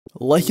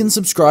Like and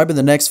subscribe in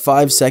the next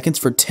 5 seconds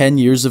for 10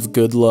 years of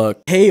good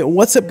luck. Hey,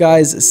 what's up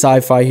guys,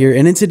 Syfy here,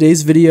 and in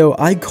today's video,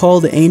 I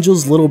called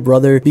Angel's little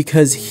brother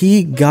because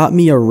he got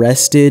me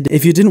arrested.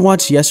 If you didn't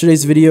watch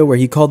yesterday's video where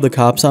he called the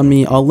cops on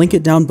me, I'll link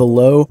it down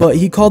below, but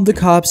he called the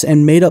cops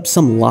and made up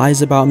some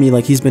lies about me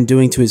like he's been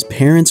doing to his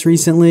parents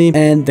recently,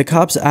 and the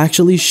cops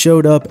actually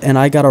showed up and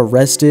I got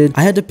arrested.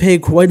 I had to pay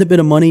quite a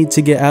bit of money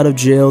to get out of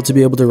jail to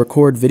be able to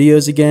record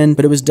videos again,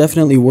 but it was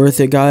definitely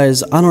worth it,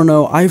 guys. I don't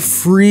know, I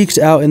freaked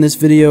out in this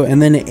video, and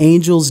then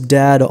Angel's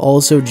dad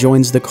also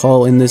joins the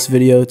call in this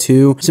video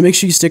too, so make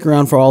sure you stick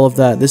around for all of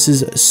that. This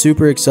is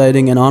super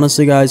exciting, and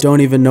honestly guys, don't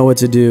even know what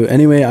to do.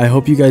 Anyway, I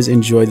hope you guys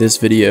enjoy this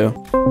video.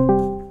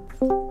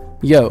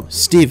 Yo,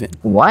 Steven.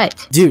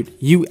 What? Dude,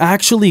 you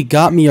actually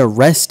got me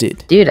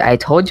arrested. Dude, I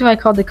told you I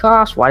called the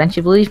cops. Why didn't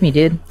you believe me,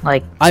 dude?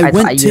 Like, I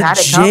went to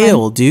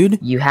jail, dude.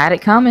 You had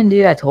it coming,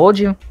 dude. I told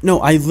you.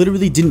 No, I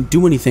literally didn't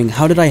do anything.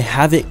 How did I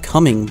have it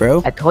coming,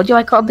 bro? I told you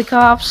I called the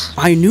cops.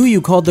 I knew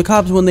you called the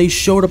cops when they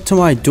showed up to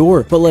my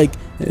door, but like,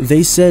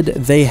 they said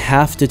they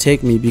have to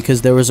take me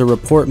because there was a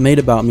report made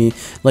about me.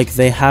 Like,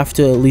 they have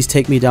to at least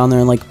take me down there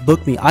and like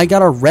book me. I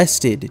got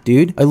arrested,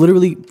 dude.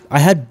 I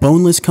had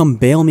Boneless come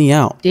bail me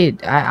out.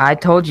 Dude, I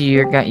told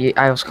you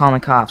I was calling the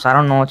cops. I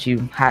don't know what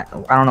you had.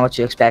 I don't know what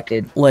you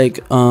expected.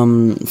 Like,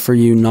 for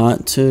you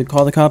not to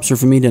call the cops or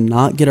for me to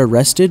not get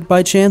arrested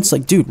by chance?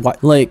 Like, dude, why?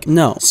 Like,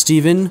 no,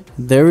 Steven,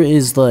 there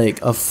is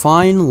like a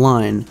fine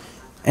line.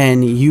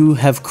 And you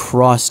have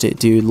crossed it,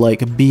 dude,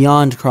 like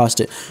beyond crossed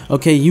it.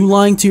 Okay, you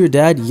lying to your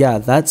dad, yeah,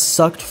 that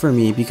sucked for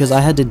me because I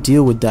had to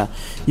deal with that.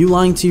 You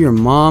lying to your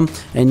mom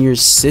and your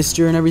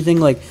sister and everything,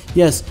 like,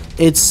 yes,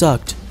 it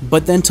sucked.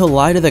 But then to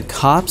lie to the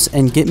cops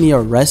and get me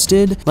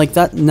arrested, like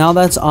that, now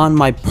that's on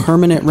my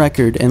permanent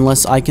record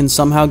unless I can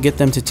somehow get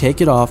them to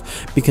take it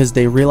off because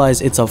they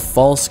realize it's a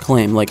false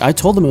claim. Like, I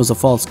told them it was a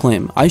false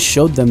claim. I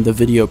showed them the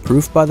video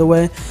proof, by the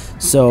way.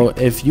 So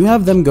if you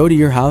have them go to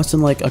your house in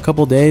like a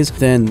couple days,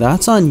 then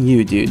that's on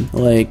you, dude.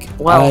 Like,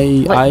 well,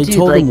 I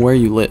told them where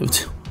you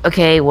lived.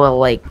 Okay, well,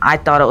 like, I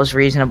thought it was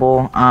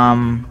reasonable.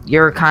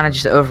 You're kind of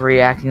just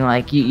overreacting.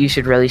 Like, you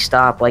should really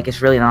stop. Like,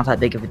 it's really not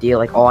that big of a deal.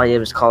 Like, all I did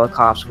was call the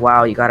cops.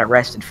 Wow, you got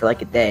arrested for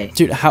like a day.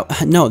 Dude, how?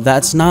 No,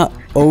 that's not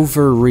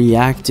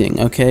overreacting,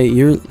 okay?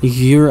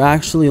 You're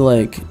actually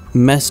like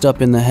messed up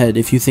in the head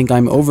if you think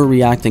I'm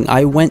overreacting.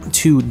 I went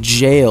to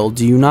jail.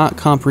 Do you not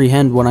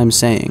comprehend what I'm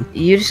saying?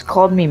 You just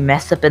called me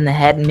messed up in the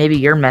head, and maybe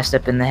you're messed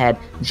up in the head.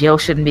 Jail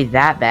shouldn't be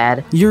that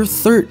bad. You're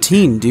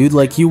 13, dude.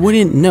 Like, you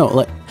wouldn't know.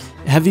 Like,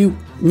 have you?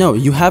 No,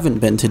 you haven't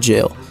been to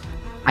jail.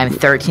 I'm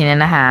 13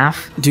 and a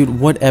half. Dude,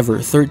 whatever.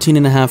 13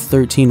 and a half,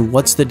 13.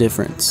 What's the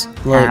difference?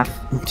 Like,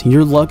 half.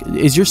 Your luck.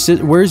 Where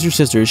is your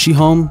sister? Is she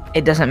home?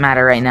 It doesn't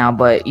matter right now,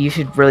 but you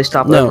should really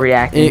stop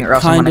overreacting, or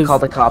else I'm gonna call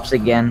the cops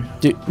again.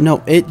 Dude,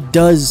 no, it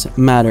does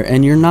matter,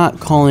 and you're not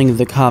calling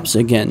the cops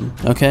again,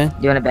 okay?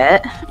 You wanna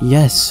bet?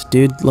 Yes,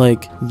 dude.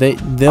 Like,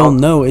 they'll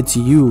know it's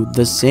you,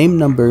 the same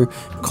number,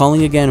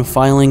 calling again,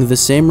 filing the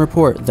same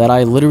report that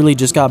I literally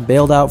just got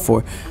bailed out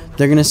for.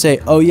 They're gonna say,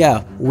 oh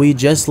yeah, we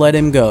just let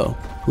him go.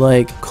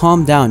 Like,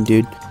 calm down,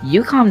 dude.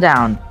 You calm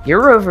down.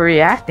 You're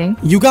overreacting.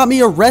 You got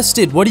me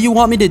arrested. What do you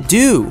want me to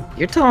do?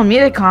 You're telling me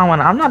to calm when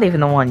I'm not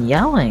even the one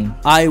yelling.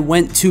 I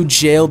went to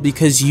jail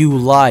because you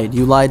lied.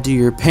 You lied to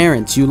your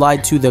parents. You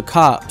lied to the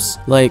cops.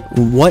 Like,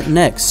 what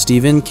next,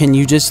 Steven? Can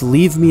you just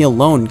leave me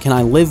alone? Can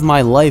I live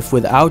my life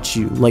without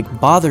you, like,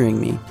 bothering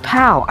me?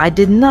 Pal, I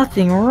did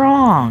nothing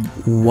wrong.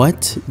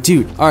 What?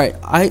 Dude, alright,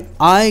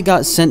 I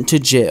got sent to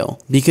jail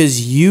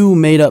because you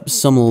made up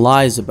some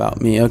lies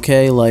about me,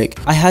 okay? Like,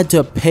 I had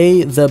to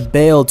pay the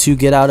bail to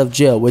get out of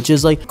jail, which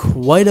is like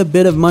quite a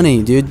bit of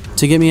money, dude,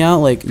 to get me out.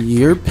 Like,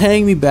 you're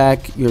paying me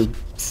back, your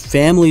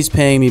family's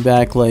paying me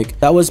back. Like,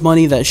 that was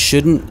money that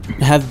shouldn't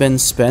have been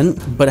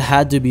spent but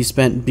had to be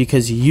spent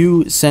because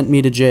you sent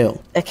me to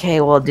jail. Okay,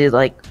 well, dude,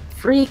 like,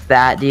 freak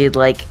that, dude.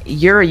 Like,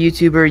 you're a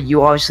YouTuber,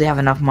 you obviously have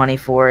enough money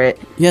for it.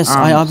 Yes,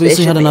 I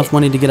obviously had enough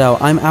money to get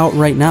out. I'm out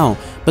right now,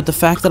 but the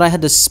fact that I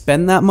had to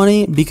spend that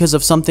money because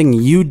of something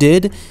you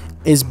did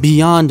is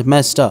beyond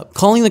messed up.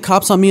 Calling the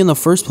cops on me in the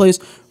first place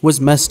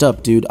was messed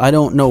up, dude. I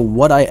don't know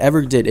what I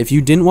ever did. If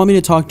you didn't want me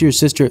to talk to your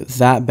sister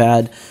that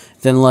bad,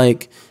 then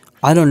like,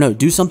 I don't know,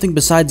 do something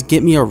besides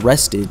get me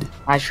arrested.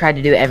 I tried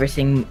to do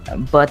everything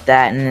but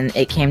that, and then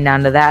it came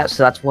down to that,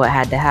 so that's what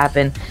had to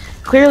happen.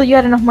 Clearly you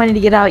had enough money to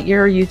get out.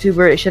 You're a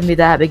YouTuber. It shouldn't be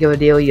that big of a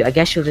deal. I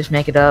guess you'll just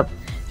make it up.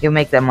 You'll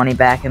make that money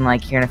back in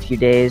like here in a few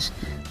days.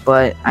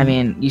 But, I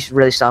mean, you should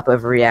really stop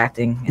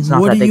overreacting. It's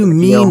not that big of a deal.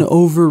 What do you mean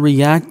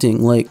overreacting?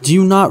 Like, do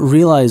you not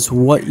realize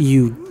what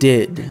you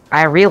did?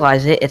 I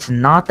realize it. It's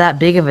not that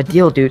big of a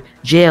deal, dude.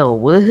 Jail.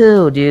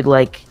 Woohoo, dude.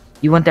 Like,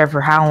 you went there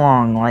for how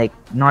long? Like,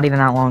 not even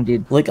that long,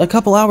 dude. Like, a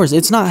couple hours.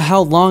 It's not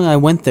how long I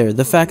went there.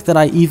 The fact that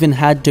I even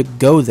had to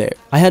go there.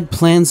 I had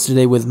plans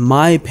today with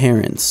my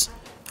parents.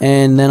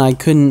 And then I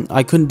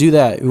couldn't do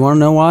that. You want to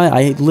know why?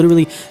 I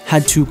literally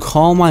had to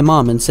call my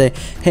mom and say,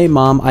 hey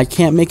mom, I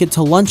can't make it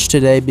to lunch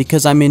today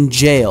because I'm in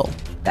jail.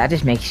 That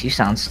just makes you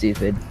sound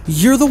stupid.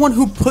 You're the one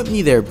who put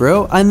me there,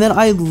 bro. And then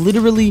I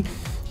literally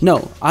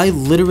No, I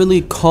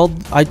literally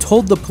I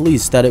told the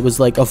police that it was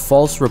like a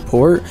false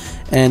report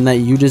and that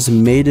you just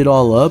made it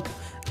all up.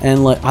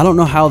 And like, I don't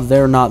know how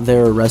they're not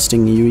there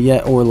arresting you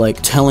yet, or like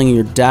telling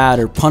your dad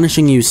or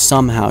punishing you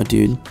somehow,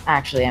 dude.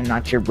 Actually, I'm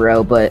not your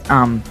bro, but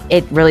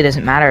it really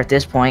doesn't matter at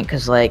this point,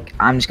 because like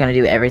I'm just gonna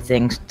do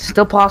everything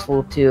still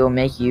possible to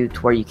make you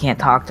to where you can't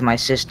talk to my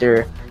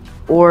sister,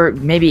 or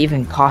maybe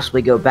even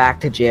possibly go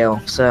back to jail.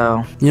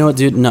 So you know what,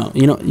 dude? No,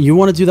 you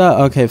want to do that?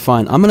 Okay,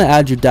 fine. I'm gonna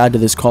add your dad to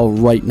this call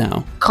right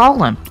now.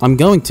 Call him. I'm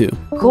going to.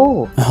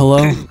 Cool.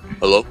 Hello.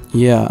 Hello?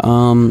 Yeah,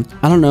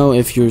 I don't know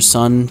if your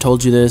son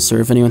told you this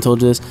or if anyone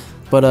told you this,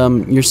 but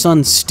your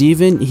son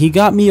Steven, he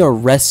got me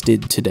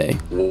arrested today.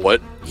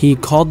 What? He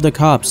called the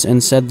cops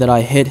and said that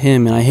I hit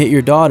him and I hit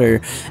your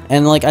daughter,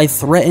 and like I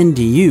threatened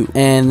you.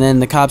 And then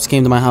the cops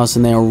came to my house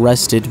and they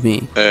arrested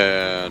me.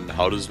 And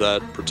how does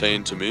that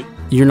pertain to me?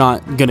 You're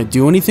not gonna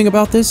do anything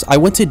about this? I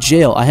went to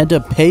jail. I had to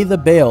pay the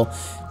bail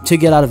to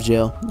get out of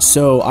jail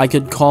so I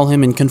could call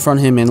him and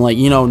confront him and like,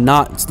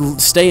 not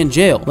stay in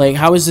jail. Like,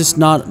 how is this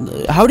not,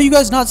 how do you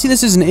guys not see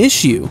this as an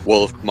issue?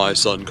 Well, if my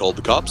son called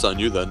the cops on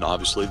you, then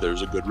obviously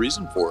there's a good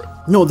reason for it.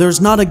 No, there's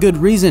not a good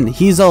reason.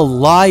 He's a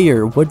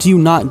liar. What do you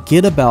not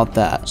get about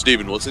that?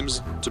 Steven, what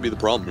seems to be the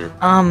problem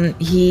here?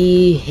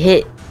 He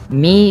hit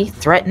me,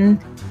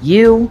 threatened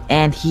you,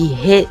 and he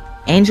hit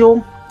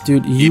Angel.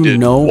 Dude, you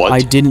know what? I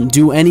didn't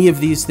do any of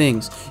these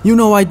things. You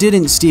know I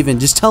didn't, Steven.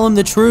 Just tell him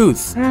the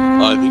truth.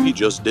 I think he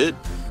just did.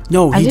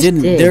 No, he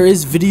didn't. There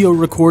is video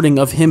recording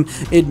of him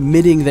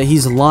admitting that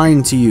he's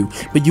lying to you,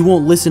 but you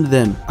won't listen to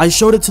them. I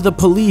showed it to the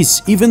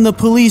police. Even the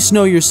police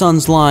know your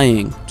son's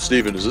lying.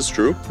 Steven, is this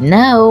true?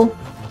 No.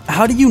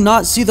 How do you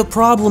not see the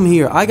problem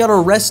here? I got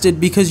arrested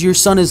because your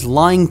son is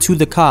lying to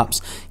the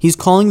cops. He's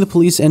calling the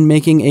police and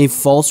making a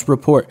false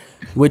report,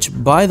 which,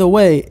 by the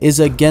way,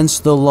 is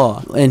against the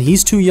law. And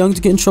he's too young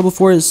to get in trouble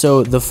for it,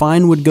 so the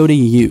fine would go to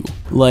you.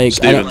 Like,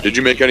 Steven, did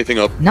you make anything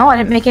up? No, I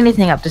didn't make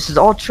anything up. This is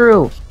all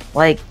true.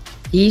 Like,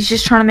 he's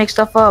just trying to make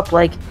stuff up.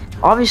 Like,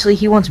 obviously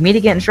he wants me to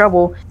get in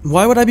trouble.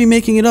 Why would I be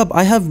making it up?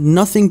 I have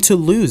nothing to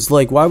lose.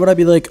 Like, why would I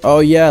be like,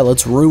 oh yeah,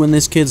 let's ruin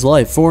this kid's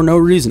life for no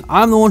reason?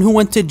 I'm the one who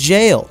went to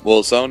jail. Well,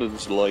 it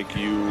sounded like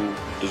you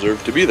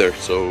deserved to be there,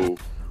 so...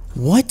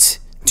 What?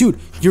 Dude,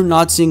 you're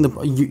not seeing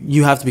the...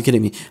 You have to be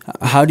kidding me.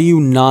 How do you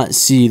not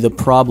see the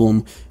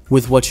problem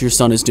with what your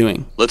son is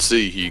doing? Let's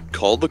see, he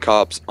called the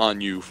cops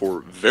on you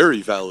for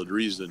very valid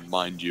reason,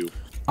 mind you.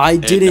 I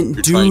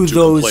didn't do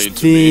those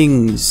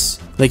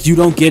things. Like, you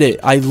don't get it.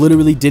 I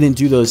literally didn't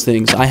do those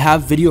things. I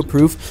have video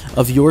proof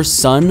of your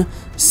son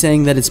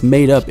saying that it's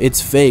made up.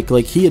 It's fake.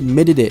 Like, he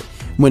admitted it.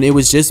 When it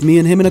was just me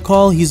and him in a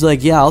call, he's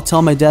like, yeah, I'll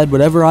tell my dad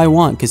whatever I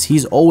want because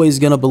he's always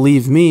gonna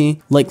believe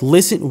me. Like,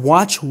 listen,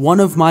 watch one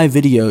of my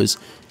videos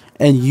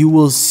and you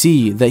will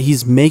see that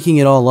he's making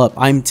it all up.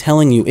 I'm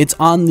telling you, it's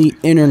on the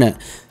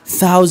internet.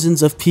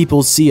 Thousands of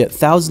people see it.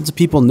 Thousands of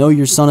people know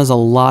your son is a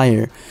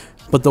liar.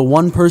 But the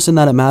one person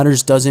that it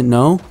matters doesn't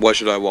know. Why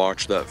should I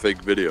watch that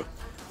fake video?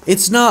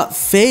 It's not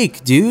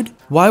fake, dude.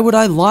 Why would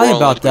I lie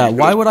about that?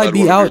 Why would I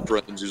be out?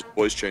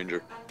 Voice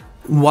changer.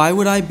 Why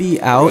would I be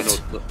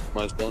out?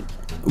 My son.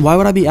 Why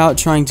would I be out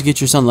trying to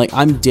get your son? Like,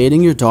 I'm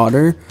dating your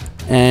daughter,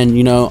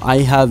 and I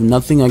have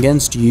nothing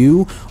against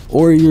you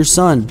or your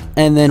son.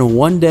 And then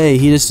one day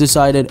he just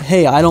decided,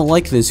 hey, I don't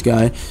like this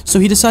guy, so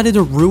he decided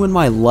to ruin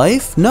my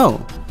life?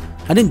 No,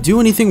 I didn't do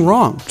anything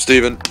wrong.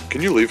 Steven,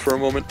 can you leave for a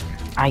moment?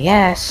 I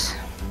guess.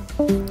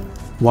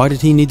 Why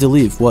did he need to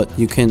leave? What,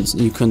 you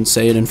couldn't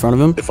say it in front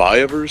of him? If I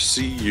ever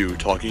see you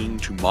talking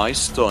to my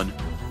son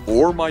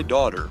or my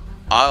daughter,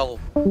 I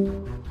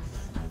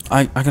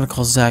gotta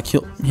call Zach.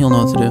 He'll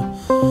know what to do.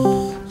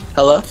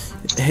 Hello?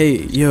 Hey,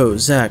 yo,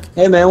 Zach.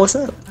 Hey man, what's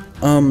up?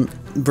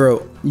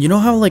 Bro, you know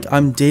how like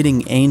I'm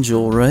dating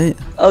Angel, right?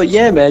 Oh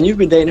yeah, man, you've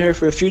been dating her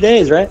for a few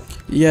days, right?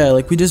 Yeah,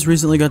 like we just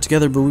recently got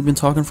together, but we've been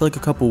talking for like a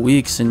couple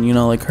weeks, and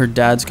like her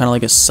dad's kind of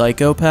like a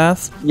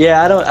psychopath.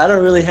 Yeah, I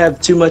don't really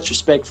have too much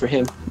respect for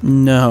him.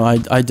 No,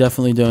 I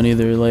definitely don't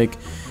either. Like,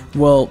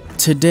 well,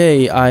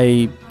 today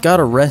I got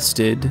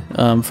arrested.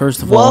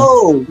 First of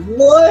all. Whoa,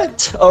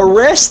 what?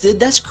 Arrested?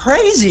 That's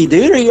crazy,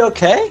 dude. Are you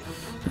okay?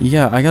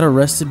 Yeah, I got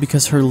arrested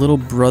because her little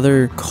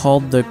brother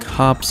called the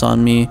cops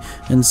on me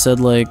and said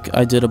like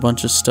I did a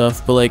bunch of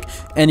stuff, but like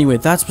anyway,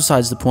 that's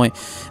besides the point.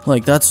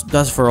 Like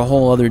that's for a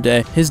whole other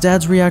day. His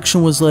dad's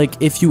reaction was like,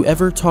 if you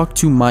ever talk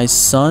to my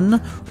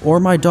son or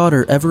my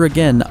daughter ever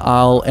again,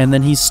 and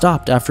then he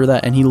stopped after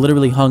that and he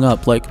literally hung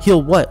up. Like,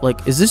 he'll what?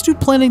 Like, is this dude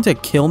planning to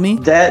kill me?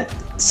 That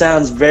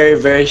sounds very,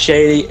 very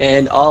shady,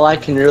 and all I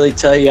can really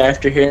tell you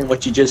after hearing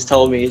what you just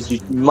told me is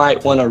you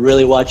might want to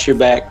really watch your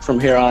back from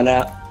here on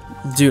out.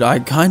 Dude, I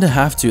kind of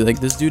have to.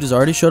 Like, this dude has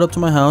already showed up to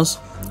my house.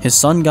 His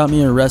son got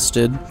me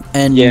arrested.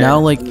 And now,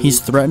 like, he's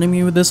threatening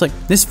me with this. Like,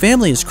 this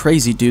family is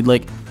crazy, dude.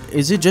 Like,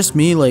 is it just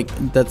me, like,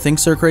 that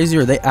thinks they're crazy,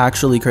 or are they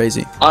actually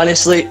crazy?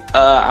 Honestly,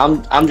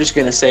 I'm just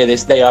going to say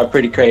this. They are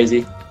pretty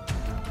crazy.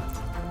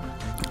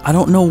 I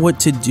don't know what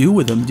to do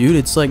with them, dude.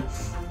 It's, like,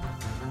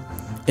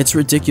 it's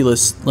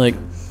ridiculous. Like,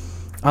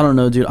 I don't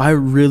know, dude. I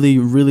really,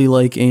 really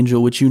like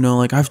Angel, which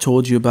like, I've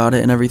told you about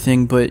it and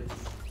everything, but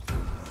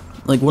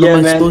Like, what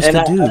am I supposed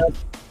to do?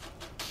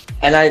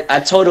 And I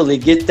totally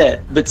get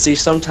that. But see,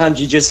 sometimes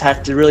you just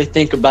have to really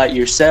think about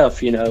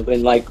yourself, you know,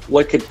 and like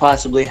what could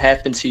possibly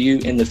happen to you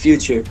in the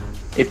future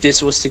if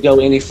this was to go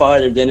any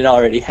farther than it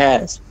already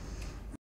has.